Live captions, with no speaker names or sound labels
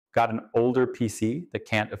Got an older PC that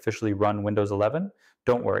can't officially run Windows 11?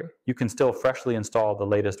 Don't worry, you can still freshly install the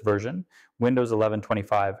latest version, Windows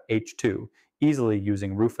 11.25 H2, easily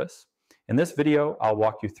using Rufus. In this video, I'll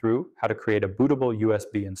walk you through how to create a bootable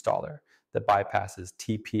USB installer that bypasses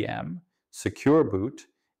TPM, secure boot,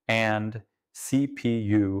 and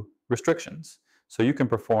CPU restrictions, so you can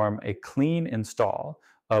perform a clean install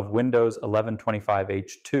of Windows 11.25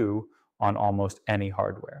 H2 on almost any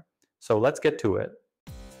hardware. So let's get to it.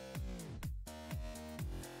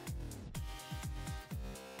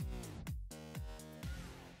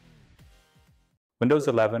 Windows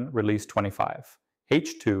 11 Release 25.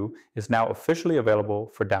 H2 is now officially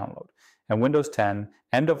available for download, and Windows 10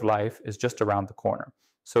 End of Life is just around the corner.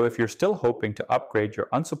 So if you're still hoping to upgrade your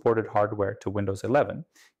unsupported hardware to Windows 11,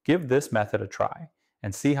 give this method a try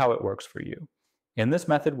and see how it works for you. In this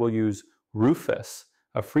method, we'll use Rufus,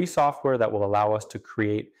 a free software that will allow us to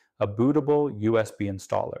create a bootable USB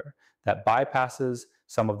installer that bypasses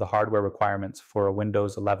some of the hardware requirements for a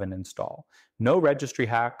Windows 11 install. No registry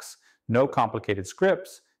hacks, no complicated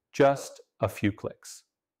scripts, just a few clicks.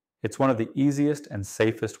 It's one of the easiest and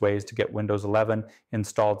safest ways to get Windows 11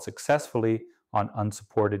 installed successfully on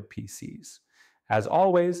unsupported PCs. As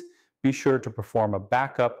always, be sure to perform a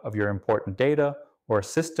backup of your important data or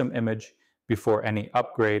system image before any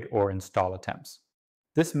upgrade or install attempts.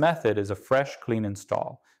 This method is a fresh, clean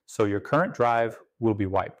install, so your current drive will be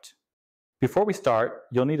wiped. Before we start,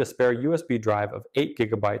 you'll need a spare USB drive of 8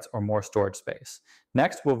 GB or more storage space.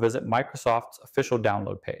 Next, we'll visit Microsoft's official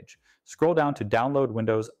download page. Scroll down to Download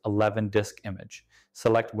Windows 11 Disk Image.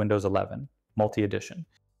 Select Windows 11, Multi-Edition.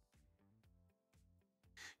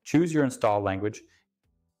 Choose your install language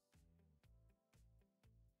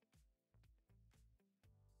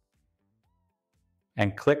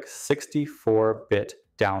and click 64-bit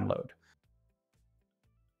download.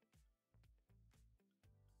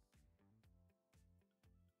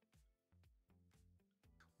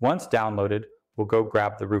 Once downloaded, we'll go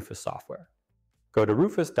grab the Rufus software. Go to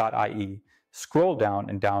rufus.ie, scroll down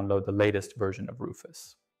and download the latest version of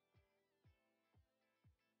Rufus.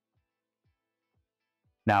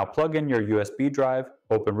 Now plug in your USB drive,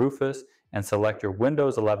 open Rufus, and select your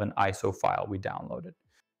Windows 11 ISO file we downloaded.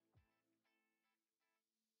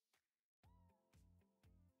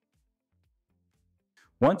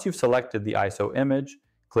 Once you've selected the ISO image,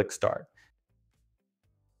 click Start.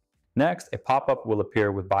 Next, a pop-up will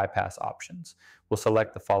appear with bypass options. We'll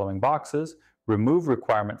select the following boxes: remove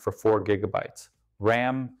requirement for 4 GB,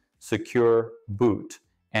 RAM, secure boot,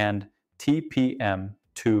 and TPM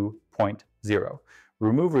 2.0.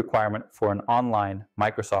 Remove requirement for an online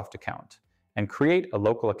Microsoft account, and create a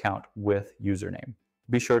local account with username.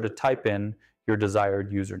 Be sure to type in your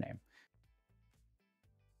desired username.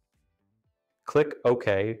 Click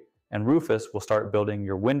OK, and Rufus will start building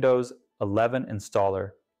your Windows 11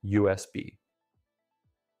 installer USB.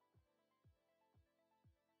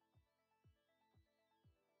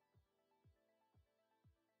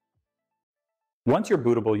 Once your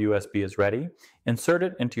bootable USB is ready, insert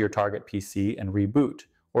it into your target PC and reboot,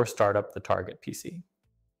 or start up the target PC.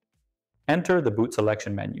 Enter the boot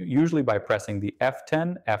selection menu, usually by pressing the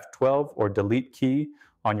F10, F12, or Delete key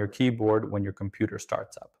on your keyboard when your computer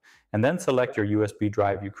starts up, and then select your USB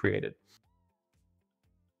drive you created.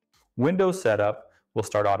 Windows setup will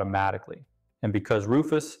start automatically, and because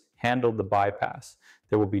Rufus handled the bypass,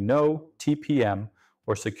 there will be no TPM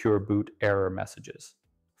or secure boot error messages.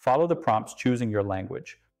 Follow the prompts choosing your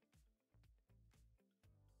language.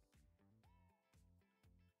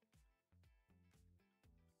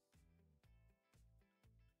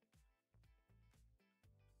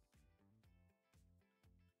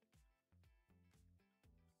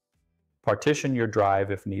 Partition your drive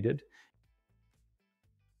if needed.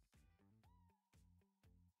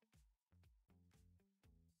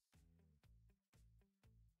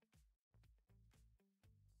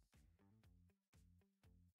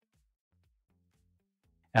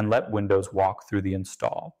 And let Windows walk through the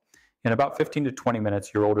install. In about 15 to 20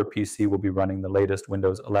 minutes, your older PC will be running the latest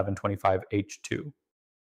Windows 11.25 H2.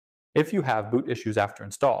 If you have boot issues after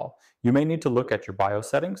install, you may need to look at your BIOS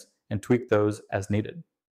settings and tweak those as needed.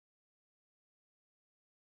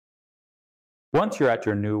 Once you're at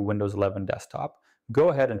your new Windows 11 desktop, go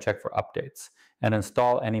ahead and check for updates and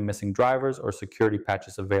install any missing drivers or security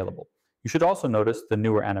patches available. You should also notice the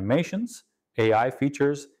newer animations, AI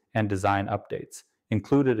features, and design updates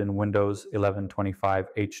included in Windows 11.25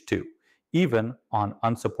 H2, even on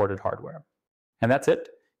unsupported hardware. And that's it.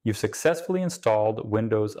 You've successfully installed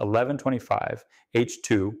Windows 11.25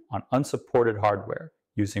 H2 on unsupported hardware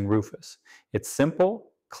using Rufus. It's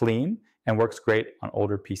simple, clean, and works great on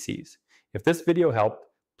older PCs. If this video helped,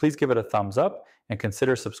 Please give it a thumbs up and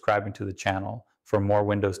consider subscribing to the channel for more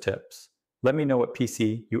Windows tips. Let me know what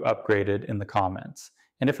PC you upgraded in the comments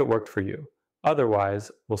and if it worked for you.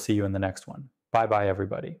 Otherwise, we'll see you in the next one. Bye bye,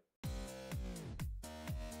 everybody.